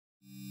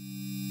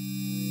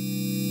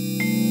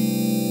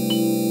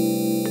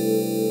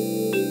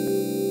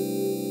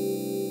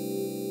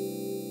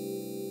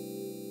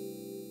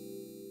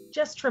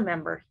Just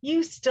remember,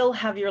 you still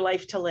have your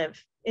life to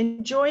live.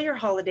 Enjoy your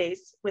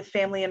holidays with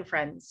family and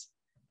friends.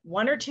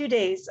 1 or 2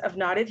 days of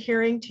not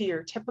adhering to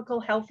your typical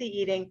healthy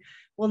eating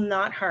will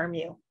not harm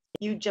you.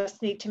 You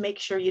just need to make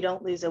sure you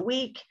don't lose a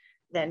week,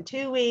 then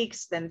 2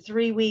 weeks, then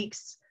 3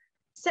 weeks.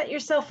 Set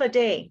yourself a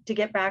day to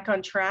get back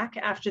on track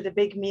after the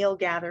big meal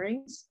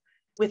gatherings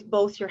with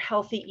both your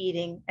healthy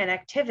eating and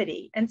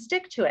activity, and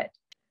stick to it.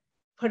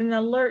 Put an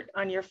alert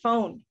on your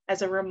phone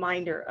as a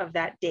reminder of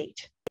that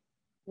date.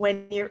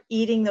 When you're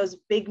eating those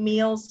big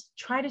meals,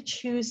 try to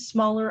choose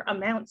smaller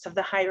amounts of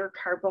the higher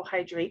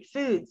carbohydrate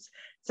foods,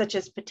 such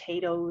as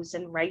potatoes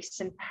and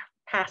rice and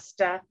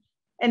pasta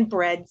and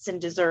breads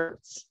and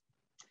desserts.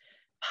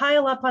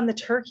 Pile up on the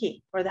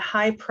turkey or the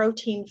high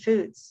protein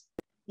foods.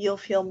 You'll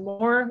feel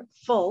more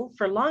full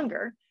for a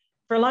longer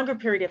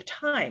period of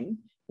time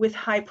with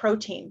high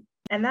protein.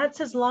 And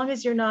that's as long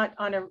as you're not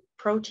on a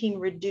protein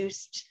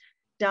reduced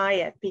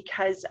diet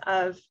because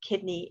of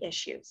kidney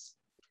issues.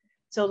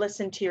 So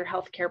listen to your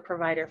healthcare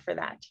provider for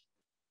that.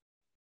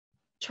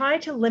 Try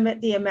to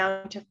limit the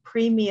amount of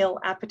pre-meal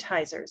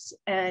appetizers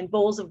and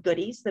bowls of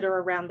goodies that are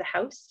around the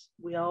house.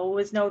 We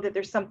always know that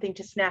there's something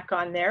to snack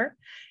on there.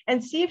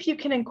 And see if you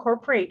can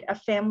incorporate a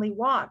family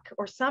walk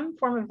or some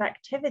form of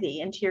activity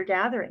into your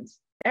gatherings.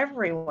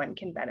 Everyone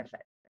can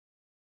benefit.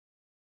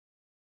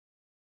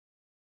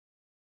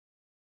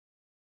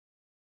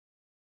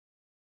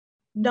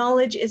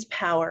 Knowledge is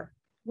power.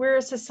 We're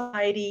a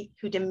society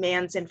who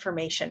demands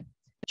information.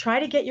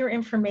 Try to get your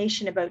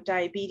information about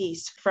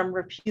diabetes from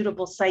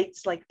reputable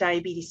sites like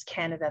Diabetes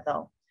Canada,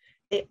 though.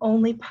 They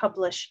only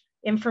publish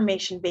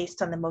information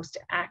based on the most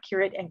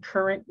accurate and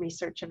current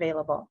research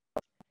available.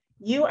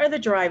 You are the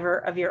driver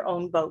of your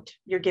own boat.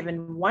 You're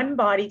given one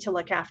body to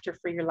look after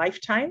for your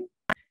lifetime.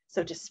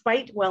 So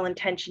despite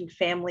well-intentioned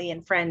family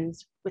and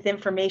friends with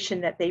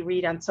information that they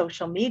read on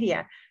social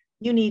media,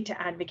 you need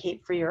to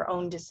advocate for your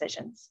own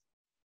decisions.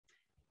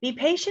 Be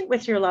patient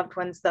with your loved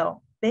ones,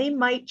 though. They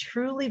might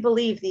truly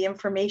believe the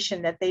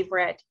information that they've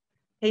read.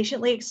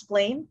 Patiently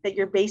explain that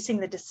you're basing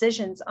the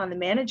decisions on the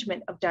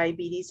management of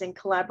diabetes in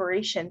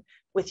collaboration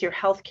with your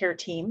healthcare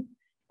team,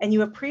 and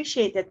you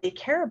appreciate that they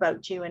care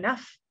about you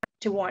enough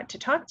to want to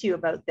talk to you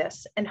about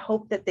this and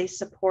hope that they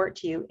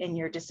support you in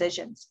your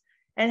decisions.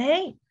 And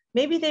hey,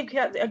 maybe they've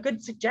got a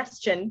good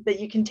suggestion that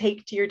you can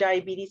take to your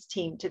diabetes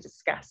team to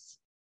discuss.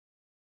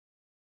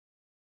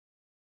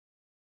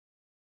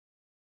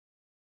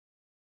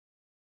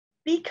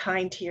 Be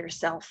kind to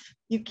yourself.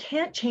 You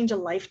can't change a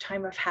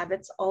lifetime of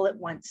habits all at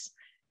once.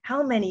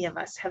 How many of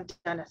us have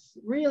done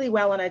really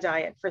well on a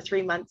diet for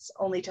 3 months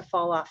only to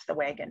fall off the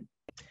wagon?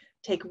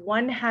 Take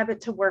one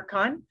habit to work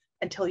on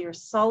until you're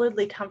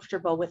solidly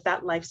comfortable with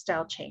that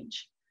lifestyle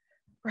change.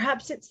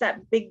 Perhaps it's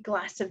that big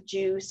glass of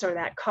juice or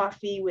that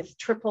coffee with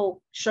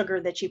triple sugar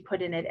that you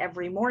put in it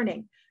every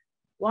morning.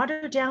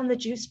 Water down the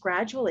juice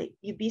gradually.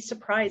 You'd be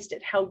surprised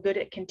at how good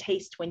it can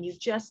taste when you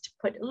just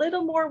put a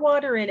little more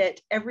water in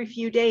it every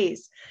few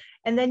days.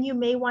 And then you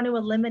may want to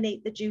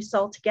eliminate the juice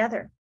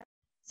altogether.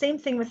 Same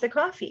thing with the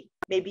coffee.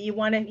 Maybe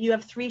you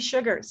have 3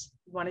 sugars.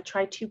 You want to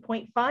try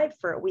 2.5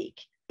 for a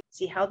week.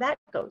 See how that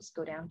goes.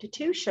 Go down to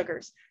 2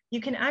 sugars. You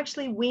can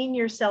actually wean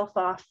yourself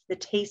off the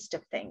taste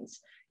of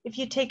things if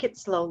you take it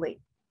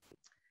slowly.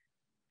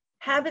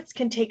 Habits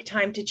can take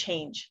time to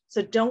change,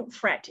 so don't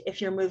fret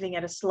if you're moving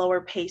at a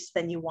slower pace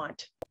than you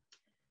want.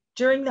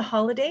 During the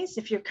holidays,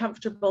 if you're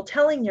comfortable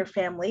telling your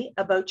family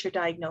about your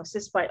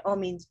diagnosis, by all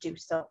means do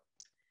so.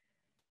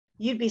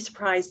 You'd be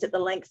surprised at the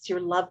lengths your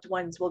loved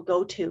ones will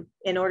go to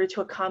in order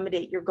to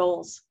accommodate your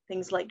goals,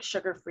 things like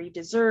sugar-free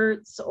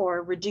desserts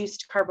or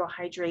reduced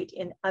carbohydrate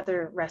in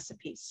other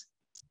recipes.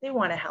 They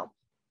want to help.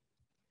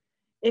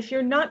 If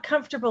you're not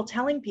comfortable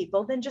telling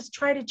people, then just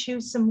try to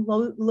choose some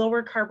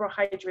lower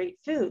carbohydrate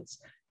foods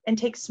and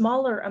take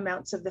smaller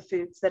amounts of the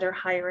foods that are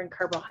higher in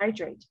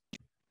carbohydrate.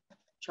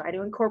 Try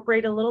to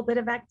incorporate a little bit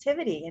of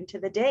activity into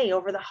the day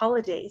over the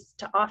holidays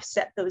to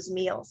offset those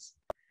meals.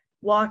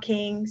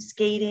 Walking,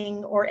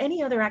 skating, or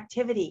any other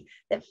activity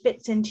that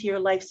fits into your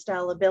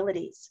lifestyle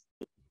abilities.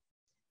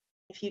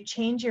 If you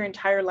change your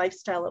entire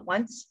lifestyle at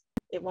once,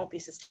 it won't be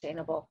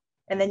sustainable.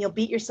 And then you'll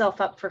beat yourself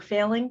up for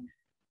failing.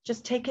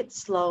 Just take it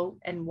slow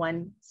and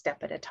one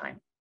step at a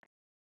time.